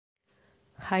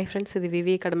Hi friends, இது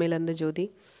விவி அகாடமியிலேருந்து ஜோதி.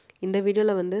 இந்த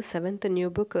வீடியோவில் வந்து 7th நியூ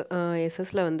புக்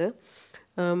எஸ்எஸில் வந்து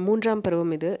மூன்றாம்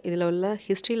பருவம் இதில் உள்ள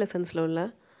ஹிஸ்ட்ரி லெசன்ஸில் உள்ள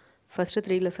ஃபஸ்ட்டு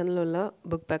 3 லெசனில் உள்ள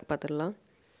புக் பேக் பார்த்துடலாம்.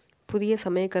 புதிய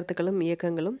சமய கருத்துக்களும்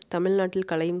இயக்கங்களும் தமிழ்நாட்டில்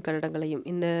கலையும் கட்டடங்களையும்,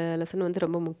 இந்த லெசன் வந்து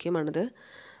ரொம்ப முக்கியமானது.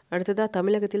 அடுத்ததாக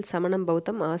தமிழகத்தில் சமணம்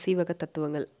பௌத்தம் ஆசீவக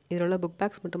தத்துவங்கள், இதில் உள்ள புக்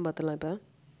பேக்ஸ் மட்டும் பார்த்துடலாம். இப்போ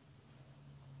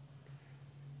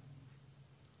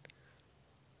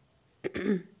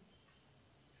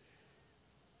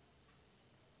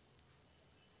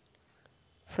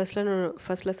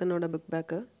ஃபர்ஸ்ட் லெசனோட புக்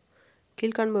பேக்கு.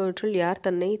 கீழ்காண்பவற்றுள் யார்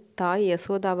தன்னை தாய்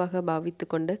யசோதாவாக பாவித்து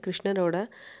கொண்டு கிருஷ்ணரோட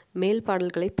மேல்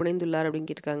பாடல்களை புனைந்துள்ளார் அப்படின்னு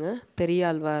கேட்டிருக்காங்க.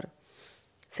 பெரியாழ்வார்.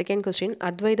 செகண்ட் கொஸ்டின்,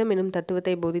 அத்வைதம் எனும்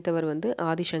தத்துவத்தை போதித்தவர் வந்து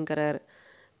ஆதிசங்கரர்.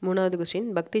 மூணாவது கொஸ்டின்,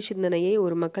 பக்தி சிந்தனையை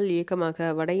ஒரு மக்கள்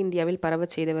இயக்கமாக வட இந்தியாவில்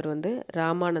பரவச் செய்தவர் வந்து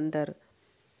ராமானந்தர்.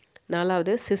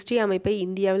 நாலாவது, சிருஷ்டி அமைப்பை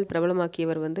இந்தியாவில்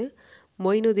பிரபலமாக்கியவர் வந்து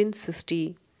மொய்னுதீன் சிஷ்டி.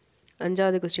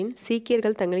 அஞ்சாவது கொஸ்டின்,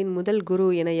 சீக்கியர்கள் தங்களின் முதல் குரு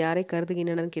என யாரை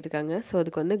கருதுகின்றனர் கேட்டிருக்காங்க. ஸோ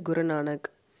அதுக்கு வந்து குருநானக்.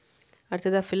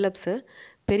 அடுத்ததாக ஃபில்லப்ஸு,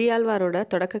 பெரியாழ்வாரோட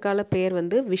தொடக்க கால பெயர்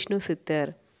வந்து விஷ்ணு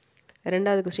சித்தர்.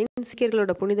 ரெண்டாவது கொஸ்டின்,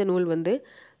 சீக்கியர்களோட புனித நூல் வந்து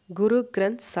குரு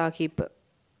கிரந்த் சாஹிப்.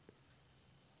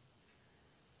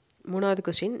 மூணாவது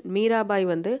கொஸ்டின்,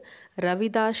 மீராபாய் வந்து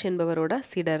ரவிதாஸ் என்பவரோட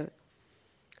சிடர்.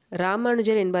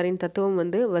 ராமானுஜர் என்பாரின் தத்துவம்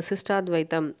வந்து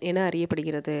வசிஷ்டாத்வைத்தம் என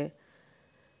அறியப்படுகிறது.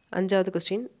 அஞ்சாவது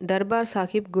கொஸ்டின், தர்பார்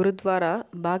சாஹிப் குருத்வாரா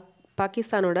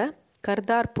பாகிஸ்தானோட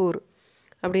கர்தார்பூர்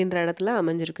அப்படின்ற இடத்துல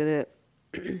அமைஞ்சிருக்குது.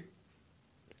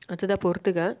 அடுத்ததாக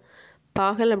பொறுத்துக.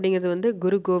 பாகல் அப்படிங்கிறது வந்து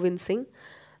குரு கோவிந்த் சிங்.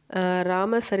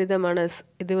 ராமசரித மனஸ்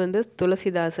இது வந்து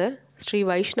துளசிதாசர். ஸ்ரீ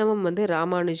வைஷ்ணவம் வந்து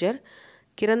ராமானுஜர்.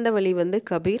 கிரந்தவழி வந்து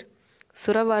கபீர்.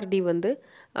 சுரவார்டி வந்து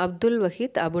அப்துல்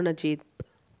வஹீத் அபுநஜீத்.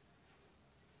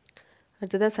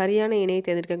 அடுத்ததாக சரியான இணையை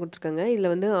தேர்ந்தெடுக்க கொடுத்துருக்காங்க. இதில்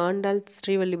வந்து ஆண்டாள்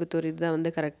ஸ்ரீவல்லிபுத்தூர் இதுதான் வந்து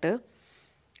கரெக்டு.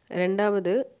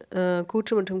 ரெண்டாவது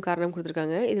கூற்று மற்றும் காரணம்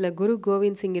கொடுத்துருக்காங்க. இதில் குரு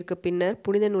கோவிந்த் சிங்கிற்கு பின்னர்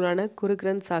புனித நூலான குரு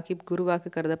கிரந்த் சாஹிப்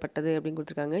குருவாக கருதப்பட்டது அப்படின்னு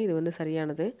கொடுத்துருக்காங்க. இது வந்து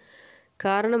சரியானது.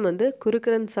 காரணம் வந்து குரு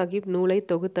கிரந்த் சாஹிப் நூலை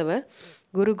தொகுத்தவர்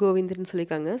குரு கோவிந்த்னு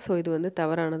சொல்லியிருக்காங்க. ஸோ இது வந்து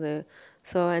தவறானது.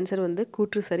 ஸோ ஆன்சர் வந்து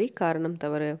கூற்று சரி, காரணம்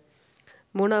தவறு.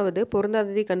 மூணாவது,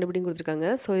 பொருந்தாததை கண்டுபிடின்னு கொடுத்துருக்காங்க.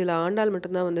 ஸோ இதில் ஆண்டாள்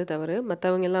மட்டும்தான் வந்து தவறு.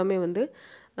 மற்றவங்க எல்லாமே வந்து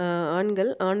ஆண்கள்,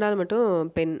 ஆண்டாள் மட்டும்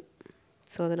பெண்.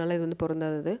 ஸோ அதனால் இது வந்து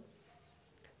பொருந்தாதது.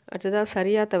 அடுத்ததாக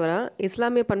சரியா தவறா,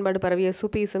 இஸ்லாமிய பண்பாடு பரவிய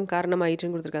சூஃபியிசம்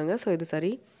காரணமாயிற்றுன்னு கொடுத்துருக்காங்க. ஸோ இது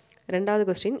சரி. ரெண்டாவது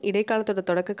கொஸ்டின், இடைக்காலத்தோட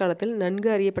தொடக்க காலத்தில் நன்கு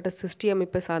அறியப்பட்ட சிருஷ்டி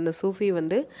அமைப்பை சார்ந்த சூஃபி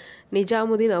வந்து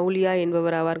நிஜாமுதீன் அவுலியா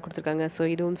என்பவர் ஆவார் கொடுத்துருக்காங்க. ஸோ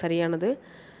இதுவும் சரியானது.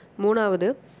 மூணாவது,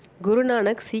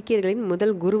 குருநானக் சீக்கியர்களின்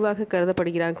முதல் குருவாக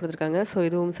கருதப்படுகிறான்னு கொடுத்துருக்காங்க. ஸோ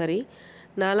இதுவும் சரி.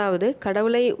 நாலாவது,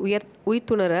 கடவுளை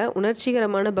உய்த்துணர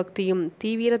உணர்ச்சிகரமான பக்தியும்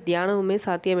தீவிர தியானமுமே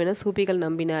சாத்தியம் என சூஃபிகள்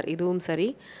நம்பினார். இதுவும் சரி.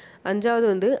 அஞ்சாவது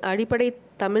வந்து அடிப்படை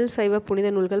தமிழ் சைவ புனித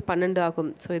நூல்கள் 12 ஆகும்.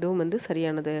 ஸோ இதுவும் வந்து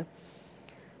சரியானது.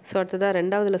 ஸோ அடுத்ததாக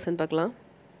ரெண்டாவது லெசன் பார்க்கலாம்.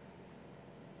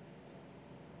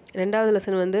 ரெண்டாவது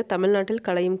லெசன் வந்து தமிழ்நாட்டில்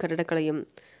கலையும் கட்டடக்கலையும்.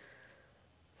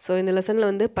 ஸோ இந்த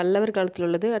லெசனில் வந்து பல்லவர் காலத்தில்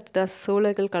உள்ளது. அடுத்ததாக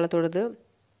சோழர்கள் காலத்தோடது,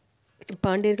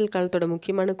 பாண்டியர்கள் காலத்தோட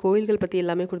முக்கியமான கோயில்கள் பற்றி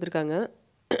எல்லாமே கொடுத்துருக்காங்க.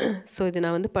 ஸோ இது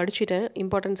நான் வந்து படிச்சுட்டேன்,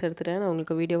 இம்பார்ட்டன்ஸ் எடுத்துட்டேன். நான்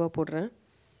உங்களுக்கு வீடியோவாக போடுறேன்.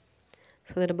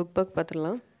 ஸோ இதோட புக் பேக்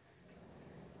பார்த்துடலாம்.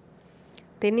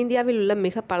 தென்னிந்தியாவில் உள்ள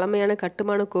மிக பழமையான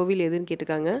கட்டுமான கோவில் எதுன்னு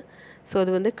கேட்டிருக்காங்க. ஸோ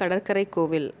அது வந்து கடற்கரை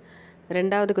கோவில்.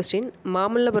 ரெண்டாவது கொஸ்டின்,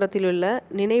 மாமல்லபுரத்தில் உள்ள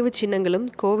நினைவு சின்னங்களும்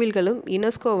கோவில்களும்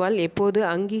யுனெஸ்கோவால் எப்போது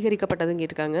அங்கீகரிக்கப்பட்டதுன்னு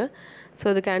கேட்டிருக்காங்க. ஸோ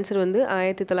அதுக்கு ஆன்சர் வந்து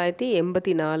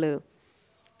 1984.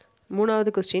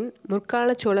 மூணாவது கொஸ்டின்,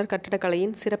 முற்கால சோழர்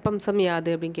கட்டடக்கலையின் சிறப்பம்சம்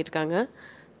யாது அப்படின்னு கேட்டிருக்காங்க.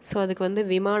 ஸோ அதுக்கு வந்து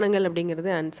விமானங்கள் அப்படிங்கிறது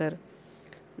ஆன்சர்.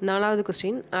 நாலாவது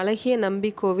கொஸ்டின், அழகிய நம்பி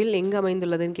கோவில் எங்கே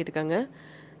அமைந்துள்ளதுன்னு கேட்டிருக்காங்க.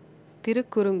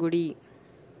 திருக்குறுங்குடி.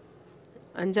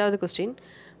 அஞ்சாவது கொஸ்டின்,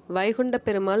 வைகுண்ட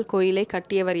பெருமாள் கோயிலை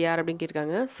கட்டியவர் யார் அப்படின்னு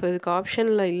கேட்டிருக்காங்க. ஸோ இதுக்கு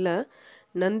ஆப்ஷனில் இல்லை,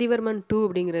 நந்திவர்மன் 2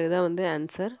 அப்படிங்கிறது தான் வந்து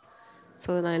ஆன்சர். ஸோ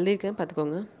அதை நான் எழுதியிருக்கேன்,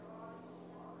 பார்த்துக்கோங்க.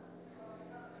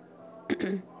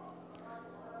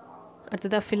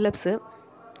 அடுத்ததாக ஃபில்லப்ஸு,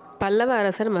 பல்லவ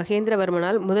அரசர்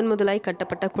மகேந்திரவர்மனால் முதலாய்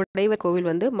கட்டப்பட்ட குடைவர் கோவில்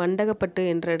வந்து மண்டகப்பட்டு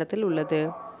என்ற இடத்தில் உள்ளது.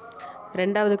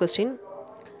 ரெண்டாவது கொஸ்டின்,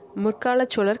 முற்கால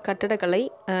சோழர் கட்டடக்கலை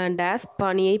டேஸ்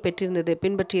பாணியை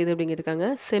பின்பற்றியது அப்படிங்கிருக்காங்க.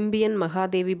 செம்பியன்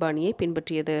மகாதேவி பாணியை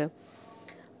பின்பற்றியது.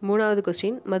 மூணாவது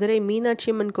கொஸ்டின், மதுரை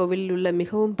மீனாட்சியம்மன் கோவிலில் உள்ள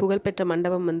மிகவும் புகழ்பெற்ற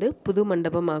மண்டபம் வந்து புது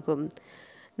மண்டபம் ஆகும்.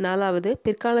 நாலாவது,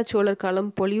 பிற்கால சோழர்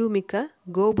காலம் பொலிவு மிக்க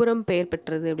கோபுரம் பெயர்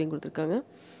பெற்றது அப்படின்னு கொடுத்துருக்காங்க.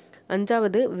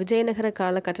 அஞ்சாவது, விஜயநகர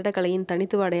கால கட்டடக்கலையின்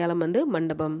தனித்துவ அடையாளம் வந்து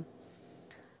மண்டபம்.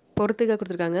 பொறுத்துக்க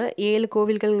கொடுத்துருக்காங்க. 7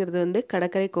 கோவில்கள்ங்கிறது வந்து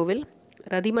கடற்கரை கோவில்,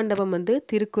 ரதி மண்டபம் வந்து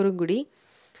திருக்குறுங்குடி,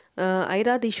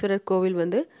 ஐராதீஸ்வரர் கோவில்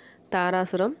வந்து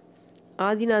தாராசுரம்,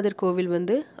 ஆதிநாதர் கோவில்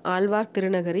வந்து ஆழ்வார்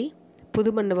திருநகரி,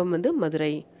 புது மண்டபம் வந்து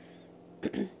மதுரை.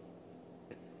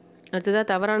 அடுத்ததாக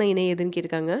தவறான இணை எதுன்னு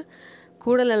கேட்டிருக்காங்க.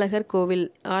 கூடலழகர் கோவில்,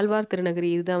 ஆழ்வார் திருநகரி,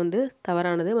 இதுதான் வந்து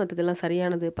தவறானது. மற்றதெல்லாம்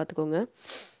சரியானது பார்த்துக்கோங்க.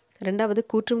 ரெண்டாவது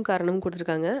கூற்றும் காரணம்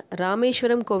கொடுத்துருக்காங்க.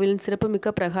 ராமேஸ்வரம் கோவிலின்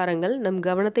சிறப்புமிக்க பிரகாரங்கள் நம்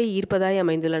கவனத்தை ஈர்ப்பதாய்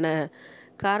அமைந்துள்ளன.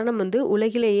 காரணம் வந்து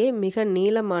உலகிலேயே மிக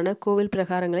நீளமான கோவில்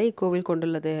பிரகாரங்களை இக்கோவில்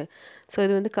கொண்டுள்ளது. ஸோ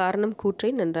இது வந்து காரணம் கூற்றை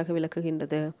நன்றாக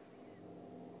விளக்குகின்றது.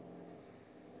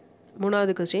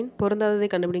 மூணாவது கொஸ்டின், பொருந்தாததை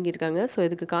கண்டுபிடிங்கிருக்காங்க. ஸோ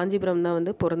இதுக்கு காஞ்சிபுரம் தான்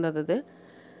வந்து பொருந்தாதது.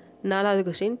 நாலாவது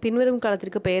கொஸ்டின், பின்வரும்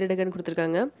காலத்திற்கு பெயரிடுகன்னு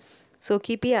கொடுத்துருக்காங்க. ஸோ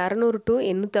கிபி 600 to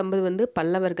 850 வந்து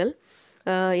பல்லவர்கள்,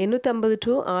 850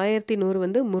 to 1100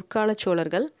 வந்து முற்கால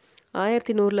சோழர்கள்,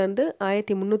 1100லேருந்து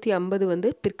 1350 வந்து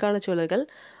பிற்கால சோழர்கள்,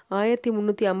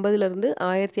 1350லேருந்து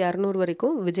 1600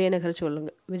 வரைக்கும்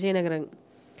விஜயநகரம்.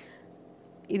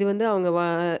 இது வந்து அவங்க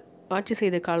ஆட்சி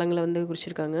செய்த காலங்களை வந்து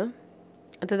குறிச்சிருக்காங்க.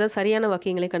 அடுத்ததாக சரியான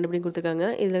வாக்கியங்களை கண்டுபிடி கொடுத்துருக்காங்க.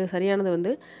 இதில் சரியானது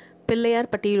வந்து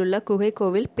பிள்ளையார் பட்டியில் உள்ள குகை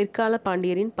கோவில் பிற்கால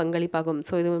பாண்டியரின் பங்களிப்பாகும்.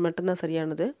 ஸோ இது மட்டும்தான்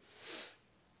சரியானது.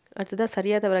 அடுத்ததாக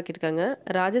சரியாக தவறாக கேட்டிருக்காங்க.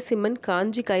 ராஜசிம்மன்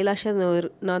காஞ்சி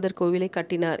கைலாசநாதர் கோவிலை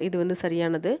கட்டினார். இது வந்து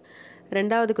சரியானது.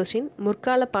 ரெண்டாவது கொஸ்டின்,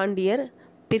 முற்கால பாண்டியர்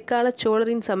பிற்கால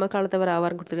சோழரின் சமகாலத்தவர்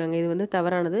ஆவார்னு கொடுத்துருக்காங்க. இது வந்து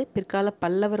தவறானது. பிற்கால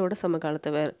பல்லவரோட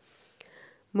சமகாலத்தவர்.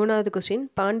 மூணாவது கொஸ்டின்,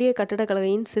 பாண்டிய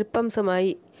கட்டடக்கலையின்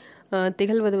சிற்பம்சமாய்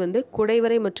திகழ்வது வந்து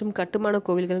குடைவரை மற்றும் கட்டுமான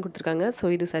கோவில்கள்னு கொடுத்துருக்காங்க. ஸோ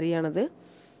இது சரியானது.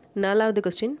 நாலாவது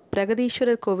கொஸ்டின்,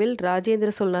 பிரகதீஸ்வரர் கோவில் ராஜேந்திர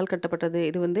சோழனால் கட்டப்பட்டது.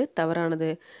 இது வந்து தவறானது.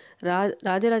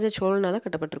 ராஜராஜ சோழனால்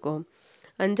கட்டப்பட்டிருக்கோம்.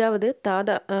 அஞ்சாவது,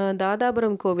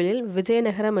 தாதாபுரம் கோவிலில்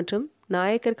விஜயநகர மற்றும்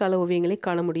நாயக்கர் கால ஓவியங்களை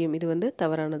காண முடியும். இது வந்து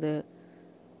தவறானது.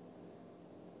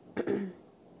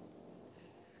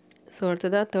 ஸோ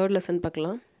அடுத்ததாக தேர்ட் லெசன்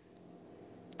பார்க்கலாம்.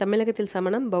 தமிழகத்தில்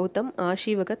சமணம், பௌத்தம்,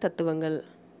 ஆசீவக தத்துவங்கள்.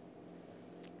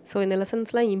 ஸோ இந்த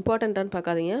லெசன்ஸ்லாம் இம்பார்ட்டண்ட்டான்னு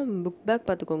பார்க்காதீங்க, புக் பேக்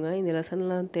பார்த்துக்கோங்க. இந்த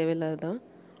லெசன்லாம் தேவையில்லாது தான்.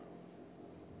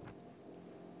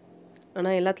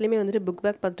 ஆனால் எல்லாத்துலேயுமே வந்துட்டு புக்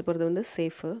பேக் பார்த்துட்டு போகிறது வந்து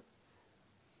சேஃபு.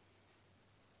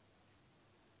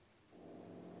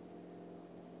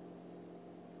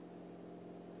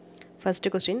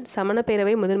 ஃபஸ்ட்டு கொஸ்டின், சமண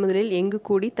பேரவை முதலில் எங்கு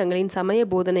கூடி தங்களின் சமய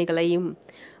போதனைகளையும்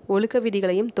ஒழுக்க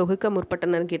விதிகளையும் தொகுக்க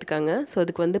முற்பட்டனர்னு கேட்டிருக்காங்க. ஸோ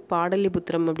அதுக்கு வந்து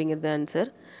பாடலிபுத்திரம் அப்படிங்கிறது ஆன்சர்.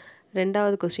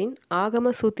 ரெண்டாவது கொஸ்டின்,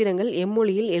 ஆகம சூத்திரங்கள்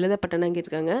எம்மொழியில் எழுதப்பட்டனன்னு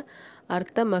கேட்டிருக்காங்க.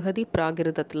 அர்த்த மகதி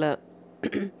பிராகிருதத்தில்.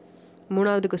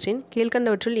 மூணாவது கொஸ்டின்,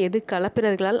 கீழ்கண்டவற்றில் எது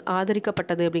களப்பிரர்களால்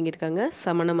ஆதரிக்கப்பட்டது அப்படிங்கிருக்காங்க.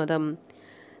 சமண மதம்.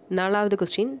 நாலாவது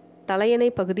கொஸ்டின், தலையணை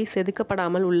பகுதி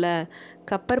செதுக்கப்படாமல் உள்ள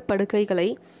கப்பர் படுக்கைகளை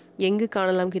எங்கு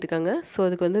காணலாம் கேட்டிருக்காங்க. ஸோ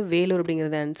அதுக்கு வந்து வேலூர்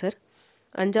அப்படிங்கிறது ஆன்சர்.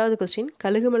 அஞ்சாவது கொஸ்டின்,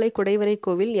 கழுகுமலை குடைவரை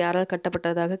கோவில் யாரால்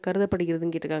கட்டப்பட்டதாக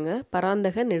கருதப்படுகிறதுன்னு கேட்டிருக்காங்க.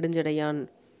 பராந்தக நெடுஞ்சடையான்.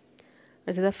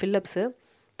 அடுத்ததாக ஃபில்லப்ஸு,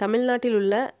 தமிழ்நாட்டில்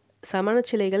உள்ள சமண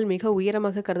சிலைகள் மிக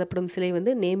உயரமாக கருதப்படும் சிலை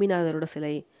வந்து நேமிநாதரோட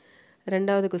சிலை.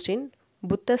 ரெண்டாவது கொஸ்டின்,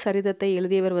 புத்த சரிதத்தை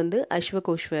எழுதியவர் வந்து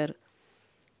அஸ்வகோஷ்வர்.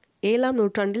 7ஆம்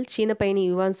நூற்றாண்டில் சீன பயணி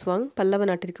யுவான் சுவாங் பல்லவ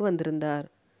நாட்டிற்கு வந்திருந்தார்.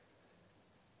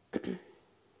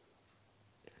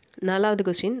 நாலாவது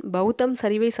கொஸ்டின், பௌத்தம்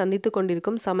சரிவை சந்தித்து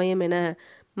கொண்டிருக்கும் சமயம் என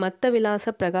மத்த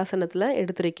விலாச பிரகாசனத்தில்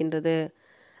எடுத்துரைக்கின்றது.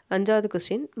 அஞ்சாவது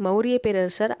கொஸ்டின், மௌரிய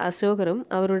பேரரசர் அசோகரும்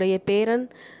அவருடைய பேரன்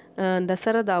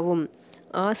தசரதாவும்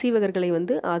ஆசீவகர்களை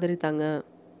வந்து ஆதரித்தாங்க.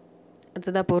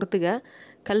 அடுத்ததாக பொறுத்துக,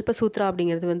 கல்பசூத்ரா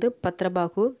அப்படிங்கிறது வந்து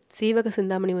பத்ரபாகு, சீவக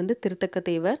சிந்தாமணி வந்து திருத்தக்க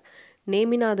தேவர்,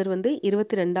 நேமிநாதர் வந்து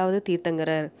 22வது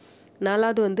தீர்த்தங்கரர்.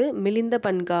 நாலாவது வந்து மிலிந்த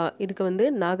பன்கா, இதுக்கு வந்து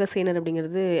நாகசேனர்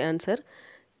அப்படிங்கிறது ஆன்சர்.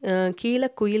 கீழ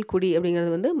குயில் குடி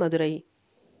அப்படிங்கிறது வந்து மதுரை.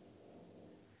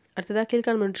 அடுத்ததாக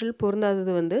கீழ்காண்பவற்றில்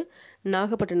பொருந்தாதது வந்து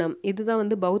நாகப்பட்டினம். இதுதான்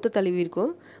வந்து பௌத்த தழுவி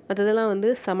இருக்கும், மற்றதெல்லாம் வந்து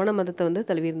சமண மதத்தை வந்து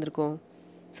தழுவி இருந்திருக்கும்.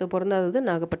 ஸோ பொருந்தாதது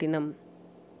நாகப்பட்டினம்.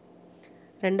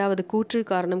 ரெண்டாவது கூற்று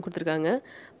காரணம் கொடுத்துருக்காங்க.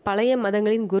 பழைய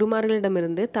மதங்களின்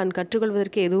குருமார்களிடமிருந்து தான்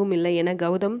கற்றுக்கொள்வதற்கு எதுவும் இல்லை என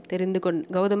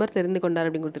கௌதமர் தெரிந்து கொண்டார்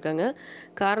அப்படின்னு கொடுத்துருக்காங்க.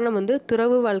 காரணம் வந்து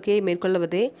துறவு வாழ்க்கையை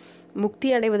மேற்கொள்வதே முக்தி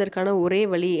அடைவதற்கான ஒரே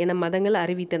வழி என மதங்கள்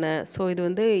அறிவித்தன. ஸோ இது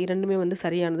வந்து இரண்டுமே வந்து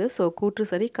சரியானது. ஸோ கூற்று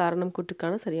சரி, காரணம்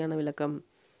கூற்றுக்கான சரியான விளக்கம்.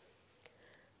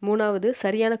 மூணாவது,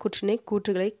 சரியான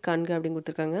கூற்றுகளை காண்க அப்படின்னு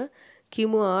கொடுத்துருக்காங்க.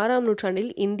 கிமு 6ஆம்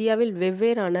நூற்றாண்டில் இந்தியாவில்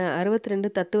வெவ்வேறான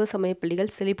 62 தத்துவ சமய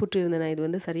பள்ளிகள் செழிப்புற்று இருந்தன. இது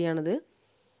வந்து சரியானது.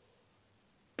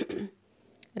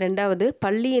 ரெண்டாவது,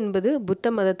 பள்ளி என்பது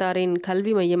புத்த மதத்தாரின்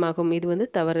கல்வி மையமாகும். இது வந்து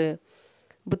தவறு,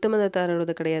 புத்த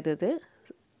மதத்தாரோடது கிடையாது அது.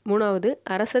 மூணாவது,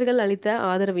 அரசர்கள் அளித்த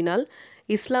ஆதரவினால்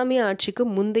இஸ்லாமிய ஆட்சிக்கு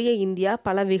முந்தைய இந்தியா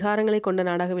பல விகாரங்களை கொண்ட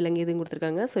நாடாக விளங்கியதுன்னு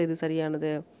கொடுத்துருக்காங்க. ஸோ இது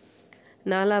சரியானது.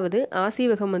 நாலாவது,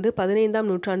 ஆசீவகம் வந்து 15ஆம்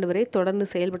நூற்றாண்டு வரை தொடர்ந்து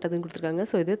செயல்பட்டதுன்னு கொடுத்துருக்காங்க.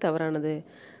 ஸோ இது தவறானது.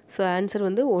 ஸோ ஆன்சர்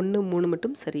வந்து 1, 3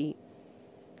 மட்டும் சரி.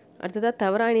 அடுத்ததாக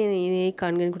தவறான இணையை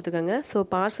காண்கன்னு கொடுத்துருக்காங்க. ஸோ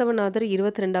பார்சவநாதர்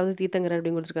 22வது தீர்த்தங்கரர்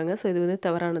அப்படின்னு கொடுத்துருக்காங்க. ஸோ இது வந்து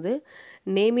தவறானது.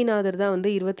 நேமிநாதர் தான் வந்து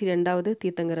 22வது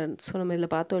தீர்த்தங்கரர். ஸோ நம்ம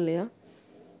இதில் பார்த்தோம் இல்லையா.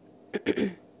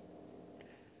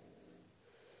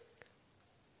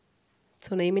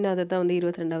 ஸோ நெய்மிநாதர் தான் வந்து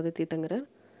 22வது தீர்த்தங்கரர்.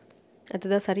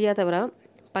 அடுத்ததாக சரியா தவறா?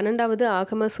 12வது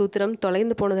ஆகம சூத்திரம்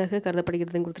தொலைந்து போனதாக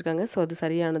கருதப்படுகிறதுன்னு கொடுத்துருக்காங்க. ஸோ அது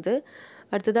சரியானது.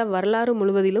 அடுத்ததாக வரலாறு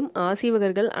முழுவதிலும்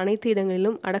ஆசீவகர்கள் அனைத்து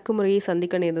இடங்களிலும் அடக்குமுறையை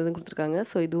சந்திக்க நேர்ந்ததுன்னு கொடுத்துருக்காங்க.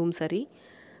 ஸோ இதுவும் சரி.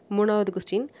 3வது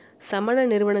கொஸ்டின், சமண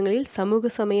நிறுவனங்களில் சமூக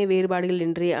சமய வேறுபாடுகள்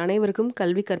இன்றி அனைவருக்கும்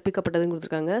கல்வி கற்பிக்கப்பட்டதுன்னு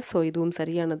கொடுத்துருக்காங்க. ஸோ இதுவும்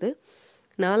சரியானது.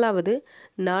 4வது,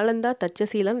 நாலந்தா,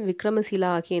 தட்சசீலம், விக்ரமசீலா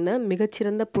ஆகியன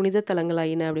மிகச்சிறந்த புனித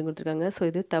தலங்களாயின அப்படின்னு கொடுத்துருக்காங்க. ஸோ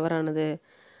இது தவறானது.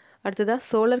 அடுத்ததாக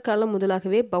சோழர் காலம்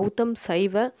முதலாகவே பௌத்தம்,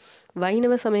 சைவ,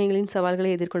 வைணவ சமயங்களின் சவால்களை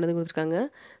எதிர்கொண்டது கொடுத்துருக்காங்க.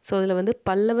 ஸோ அதில் வந்து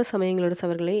பல்லவ சமயங்களோட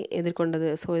சவால்களை எதிர்கொண்டது.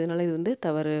 ஸோ இதனால் இது வந்து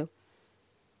தவறு.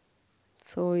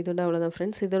 ஸோ இதோட அவ்வளோதான்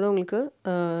ஃப்ரெண்ட்ஸ். இதோட உங்களுக்கு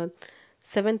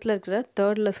 7th இருக்கிற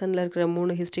 3rd லெசனில் இருக்கிற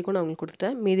 3 ஹிஸ்ட்ரிக்கும் நான் உங்களுக்கு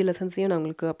கொடுத்துட்டேன். மீதி லெசன்ஸையும் நான்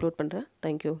உங்களுக்கு அப்லோட் பண்ணுறேன்.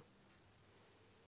 தேங்க்யூ.